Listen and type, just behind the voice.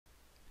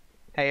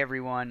Hey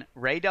everyone,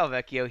 Ray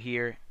Delvecchio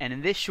here, and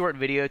in this short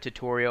video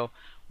tutorial,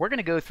 we're going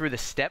to go through the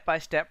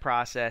step-by-step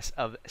process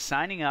of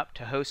signing up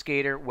to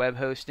HostGator web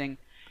hosting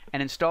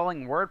and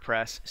installing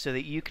WordPress so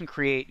that you can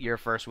create your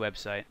first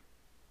website.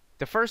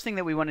 The first thing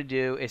that we want to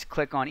do is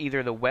click on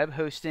either the web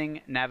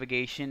hosting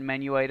navigation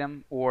menu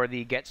item or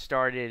the Get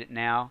Started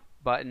Now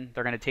button.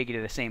 They're going to take you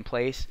to the same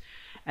place,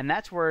 and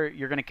that's where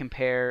you're going to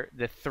compare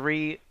the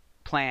three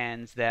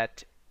plans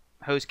that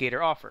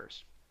HostGator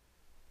offers.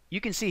 You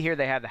can see here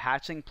they have the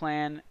Hatchling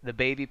plan, the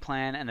Baby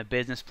plan, and the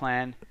Business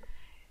plan.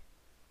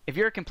 If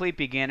you're a complete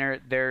beginner,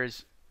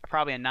 there's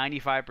probably a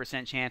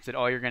 95% chance that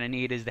all you're going to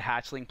need is the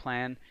Hatchling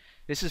plan.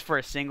 This is for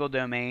a single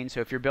domain, so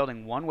if you're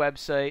building one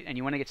website and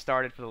you want to get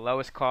started for the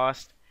lowest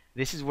cost,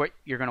 this is what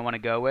you're going to want to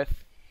go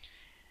with.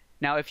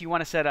 Now, if you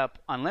want to set up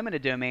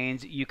unlimited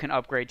domains, you can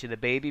upgrade to the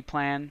Baby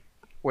plan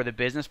or the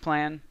Business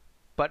plan.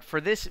 But for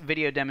this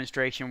video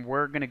demonstration,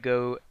 we're going to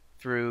go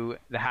through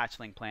the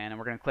Hatchling plan, and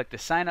we're going to click the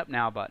Sign Up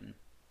Now button.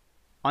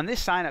 On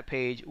this sign up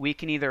page, we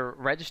can either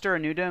register a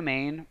new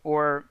domain,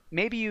 or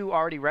maybe you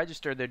already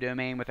registered the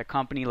domain with a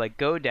company like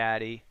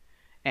GoDaddy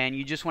and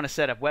you just want to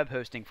set up web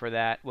hosting for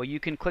that. Well, you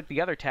can click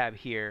the other tab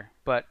here,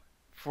 but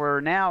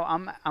for now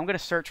I'm going to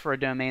search for a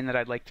domain that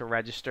I'd like to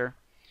register,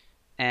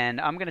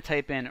 and I'm going to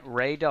type in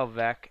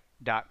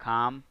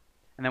raydelvec.com,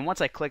 and then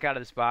once I click out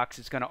of this box,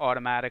 it's going to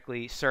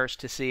automatically search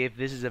to see if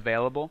this is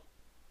available,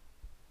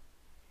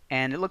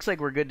 and it looks like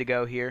we're good to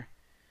go here.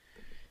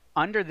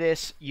 Under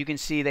this, you can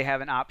see they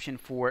have an option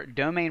for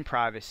domain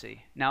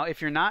privacy. Now, if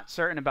you're not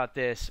certain about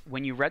this,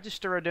 when you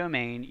register a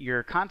domain,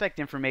 your contact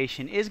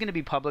information is going to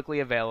be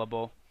publicly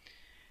available.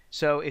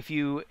 So if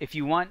you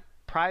want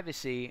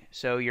privacy,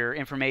 so your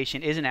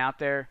information isn't out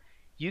there,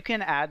 you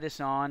can add this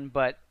on.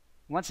 But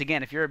once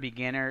again, if you're a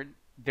beginner,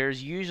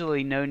 there's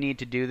usually no need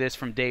to do this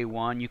from day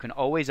one. You can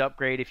always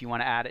upgrade if you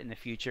want to add it in the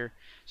future.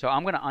 So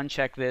I'm going to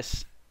uncheck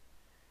this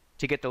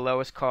to get the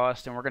lowest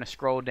cost, and we're going to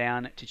scroll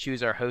down to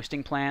choose our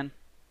hosting plan.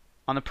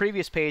 On the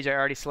previous page, I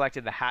already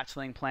selected the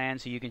Hatchling plan,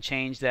 so you can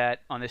change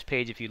that on this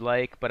page if you'd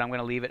like, but I'm going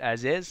to leave it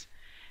as is.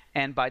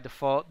 And by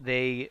default,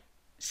 they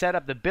set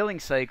up the billing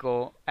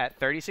cycle at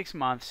 36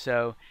 months,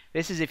 so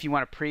this is if you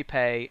want to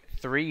prepay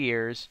 3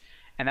 years,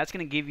 and that's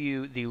going to give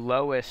you the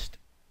lowest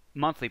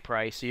monthly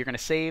price, so you're going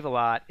to save a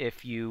lot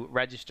if you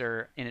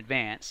register in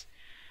advance.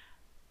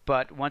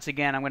 But once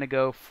again, I'm going to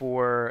go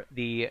for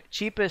the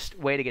cheapest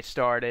way to get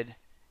started,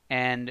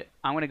 and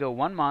I'm going to go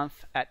 1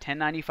 month at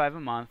 $10.95 a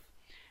month.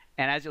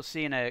 And as you'll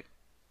see in a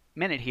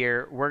minute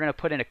here, we're going to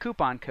put in a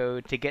coupon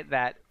code to get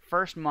that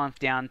first month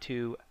down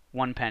to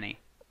 1 penny.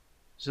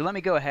 So let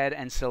me go ahead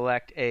and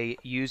select a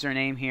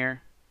username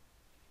here.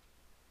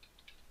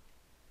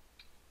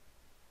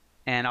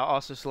 And I'll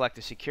also select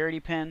a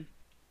security pin.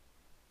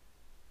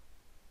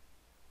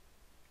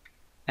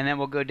 And then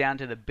we'll go down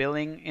to the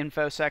billing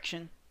info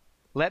section.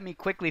 Let me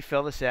quickly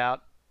fill this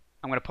out.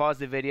 I'm going to pause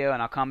the video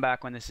and I'll come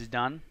back when this is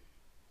done.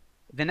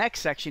 The next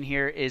section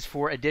here is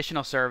for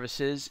additional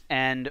services,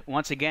 and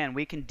once again,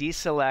 we can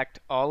deselect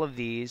all of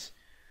these.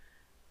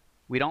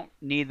 We don't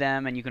need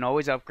them, and you can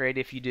always upgrade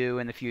if you do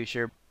in the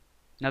future.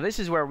 Now this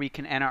is where we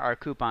can enter our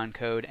coupon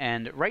code,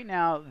 and right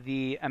now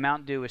the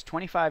amount due is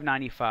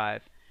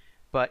 $25.95.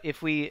 But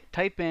if we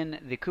type in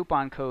the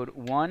coupon code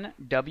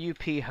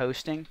 1WP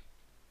hosting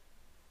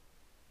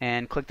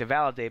and click the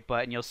validate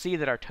button, you'll see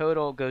that our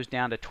total goes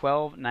down to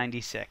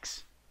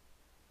 $12.96.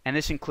 And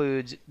this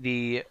includes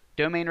the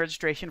domain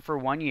registration for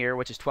 1 year,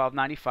 which is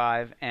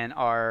 $12.95, and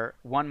our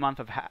 1 month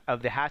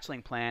of the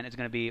Hatchling plan is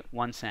going to be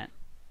 1 cent.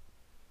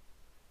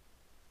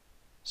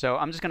 So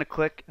I'm just going to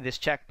click this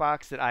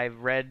checkbox that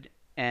I've read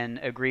and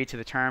agree to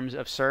the terms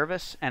of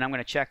service, and I'm going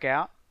to check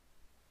out.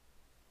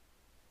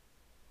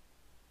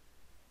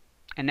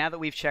 And now that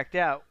we've checked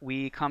out,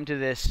 we come to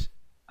this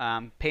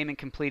payment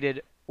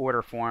completed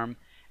order form,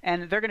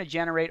 and they're going to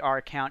generate our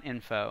account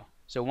info.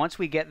 So once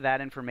we get that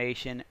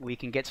information, we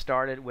can get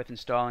started with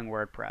installing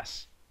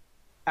WordPress.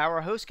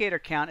 Our HostGator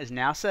account is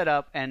now set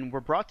up, and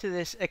we're brought to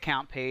this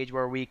account page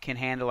where we can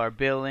handle our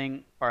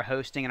billing, our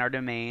hosting, and our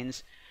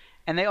domains.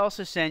 And they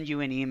also send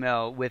you an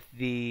email with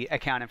the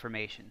account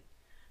information.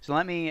 So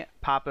let me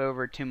pop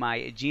over to my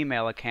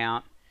Gmail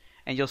account,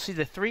 and you'll see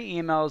the 3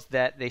 emails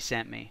that they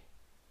sent me.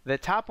 The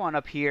top one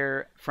up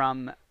here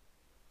from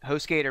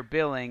HostGator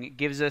Billing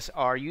gives us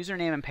our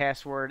username and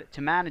password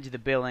to manage the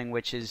billing,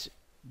 which is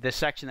the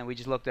section that we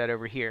just looked at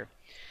over here.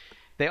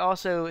 They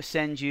also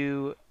send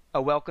you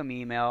a welcome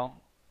email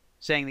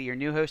saying that your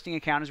new hosting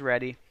account is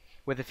ready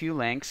with a few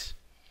links.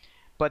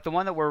 But the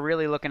one that we're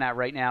really looking at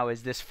right now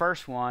is this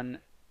first one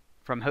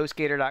from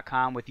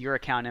HostGator.com with your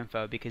account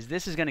info, because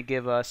this is going to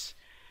give us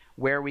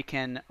where we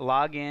can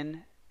log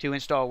in to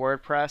install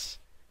WordPress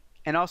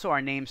and also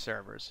our name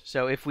servers.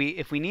 So if we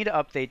need to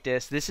update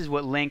this, this is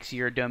what links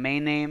your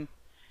domain name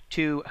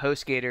to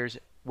HostGator's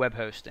web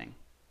hosting.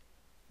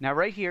 Now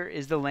right here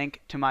is the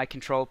link to my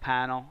control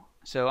panel.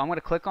 So I'm going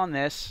to click on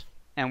this,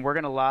 and we're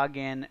going to log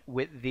in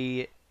with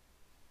the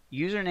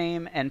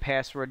username and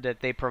password that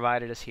they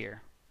provided us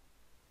here.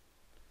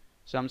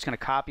 So I'm just going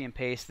to copy and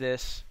paste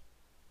this.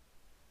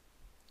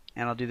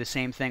 And I'll do the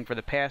same thing for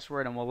the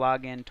password, and we'll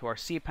log into our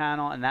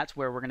cPanel, and that's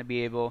where we're going to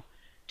be able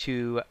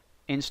to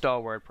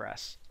install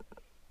WordPress.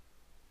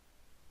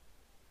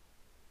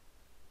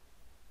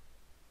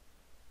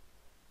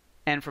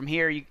 And from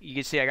here, you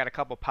can see I got a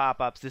couple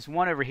pop-ups. This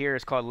one over here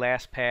is called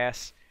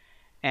LastPass,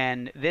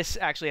 and this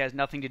actually has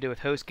nothing to do with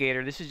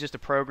HostGator. This is just a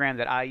program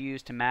that I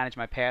use to manage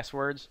my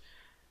passwords.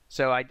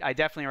 So I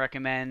definitely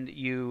recommend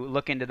you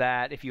look into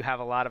that if you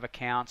have a lot of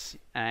accounts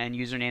and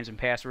usernames and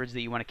passwords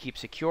that you want to keep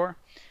secure.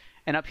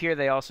 And up here,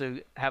 they also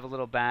have a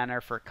little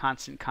banner for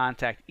constant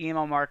contact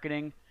email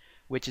marketing,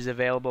 which is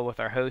available with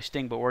our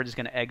hosting, but we're just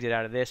going to exit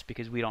out of this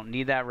because we don't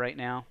need that right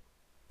now.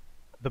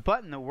 The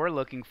button that we're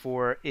looking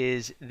for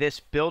is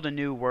this Build a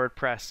New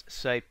WordPress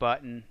Site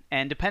button.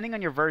 And depending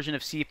on your version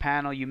of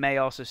cPanel, you may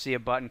also see a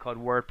button called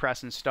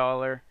WordPress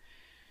Installer.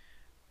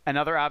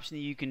 Another option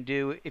that you can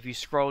do, if you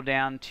scroll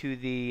down to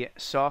the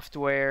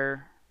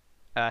software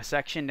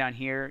section down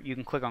here, you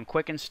can click on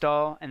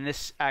QuickInstall, and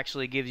this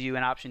actually gives you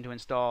an option to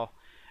install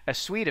a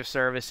suite of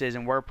services,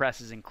 and WordPress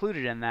is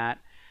included in that.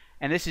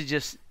 And this is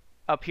just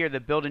up here,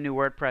 the Build a New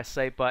WordPress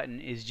Site button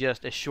is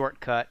just a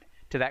shortcut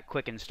to that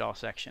QuickInstall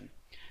section.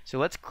 So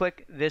let's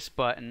click this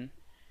button,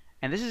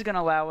 and this is going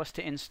to allow us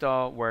to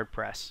install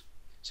WordPress.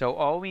 So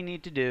all we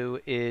need to do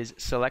is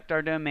select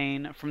our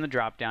domain from the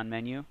drop-down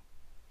menu,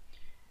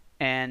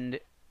 and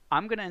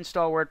I'm going to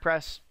install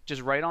WordPress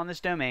just right on this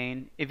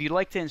domain. If you'd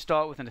like to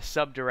install it within a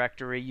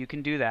subdirectory, you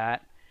can do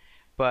that,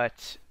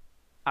 but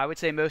I would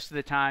say most of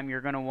the time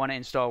you're going to want to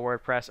install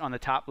WordPress on the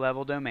top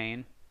level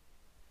domain.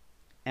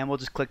 And we'll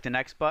just click the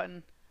next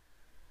button,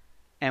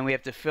 and we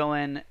have to fill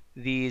in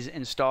these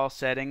install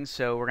settings.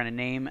 So we're going to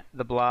name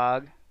the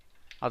blog.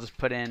 I'll just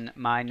put in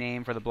my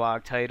name for the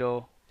blog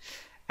title.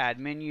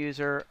 Admin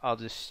user, I'll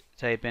just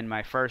type in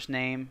my first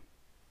name.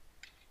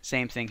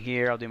 Same thing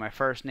here, I'll do my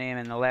first name,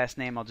 and the last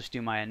name I'll just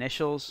do my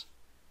initials.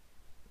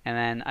 And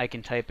then I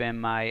can type in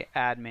my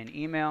admin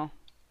email.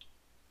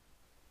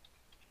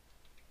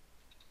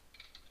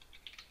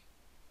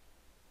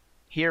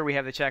 Here we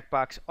have the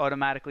checkbox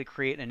automatically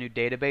create a new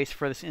database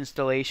for this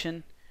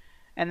installation,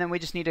 and then we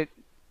just need to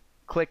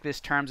click this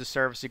terms of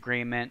service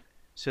agreement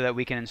so that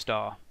we can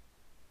install.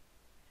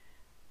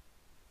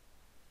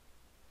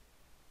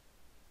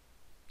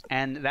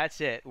 And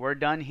that's it. We're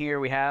done here.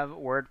 We have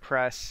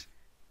WordPress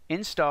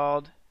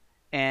installed,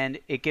 and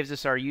it gives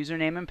us our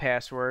username and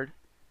password.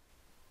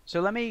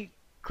 So let me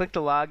click the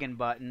login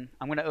button.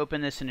 I'm going to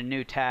open this in a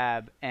new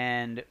tab,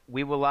 and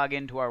we will log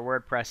into our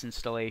WordPress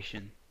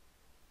installation.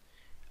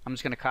 I'm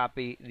just going to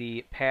copy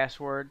the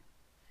password,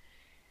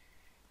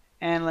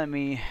 and let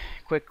me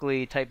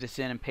quickly type this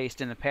in and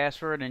paste in the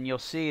password, and you'll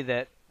see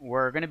that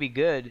we're going to be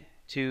good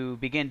to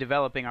begin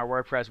developing our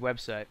WordPress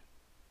website.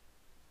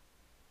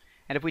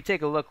 And if we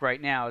take a look right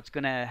now, it's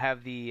going to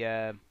have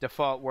the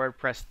default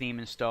WordPress theme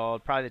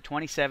installed, probably the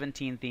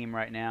 2017 theme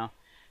right now.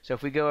 So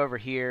if we go over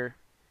here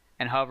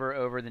and hover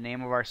over the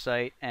name of our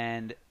site,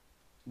 and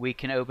we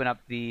can open up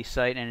the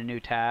site in a new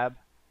tab,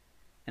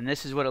 and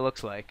this is what it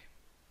looks like.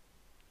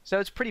 So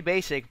it's pretty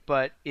basic,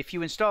 but if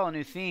you install a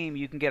new theme,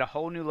 you can get a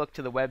whole new look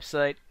to the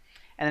website.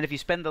 And then if you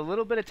spend a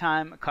little bit of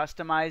time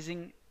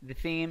customizing the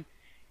theme,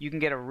 you can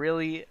get a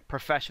really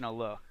professional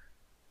look.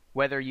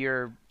 Whether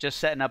you're just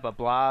setting up a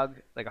blog,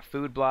 like a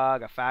food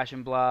blog, a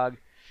fashion blog,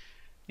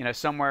 you know,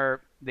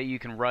 somewhere that you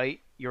can write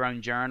your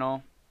own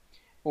journal,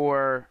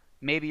 or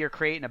maybe you're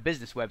creating a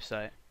business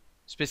website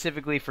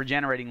specifically for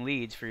generating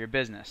leads for your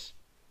business.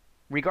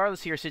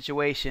 Regardless of your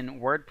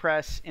situation,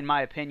 WordPress, in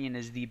my opinion,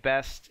 is the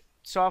best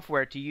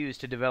software to use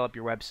to develop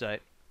your website.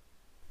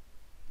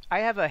 I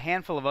have a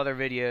handful of other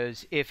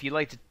videos if you'd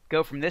like to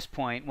go from this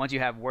point, once you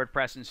have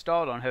WordPress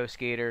installed on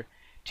HostGator,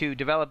 to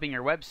developing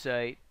your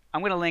website.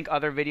 I'm going to link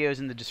other videos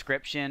in the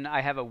description.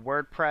 I have a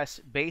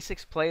WordPress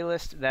basics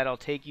playlist that'll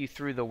take you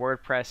through the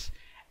WordPress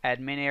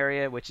admin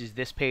area, which is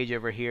this page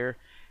over here.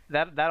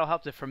 That'll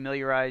help to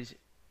familiarize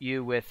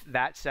you with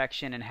that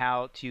section and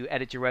how to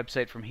edit your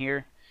website from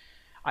here.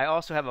 I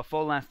also have a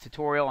full-length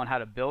tutorial on how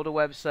to build a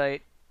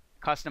website,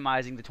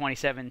 customizing the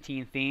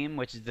 2017 theme,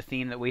 which is the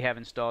theme that we have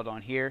installed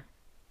on here.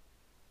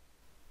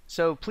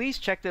 So please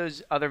check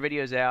those other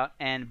videos out,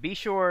 and be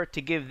sure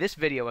to give this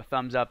video a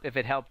thumbs up if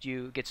it helped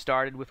you get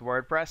started with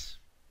WordPress.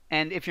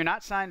 And if you're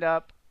not signed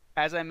up,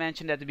 as I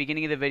mentioned at the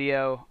beginning of the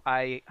video,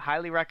 I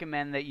highly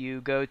recommend that you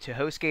go to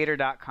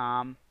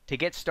HostGator.com to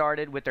get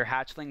started with their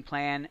Hatchling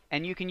plan,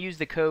 and you can use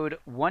the code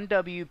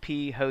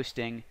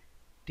 1WPHosting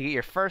to get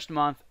your first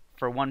month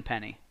for 1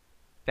 penny.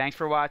 Thanks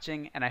for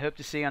watching, and I hope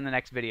to see you on the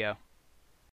next video.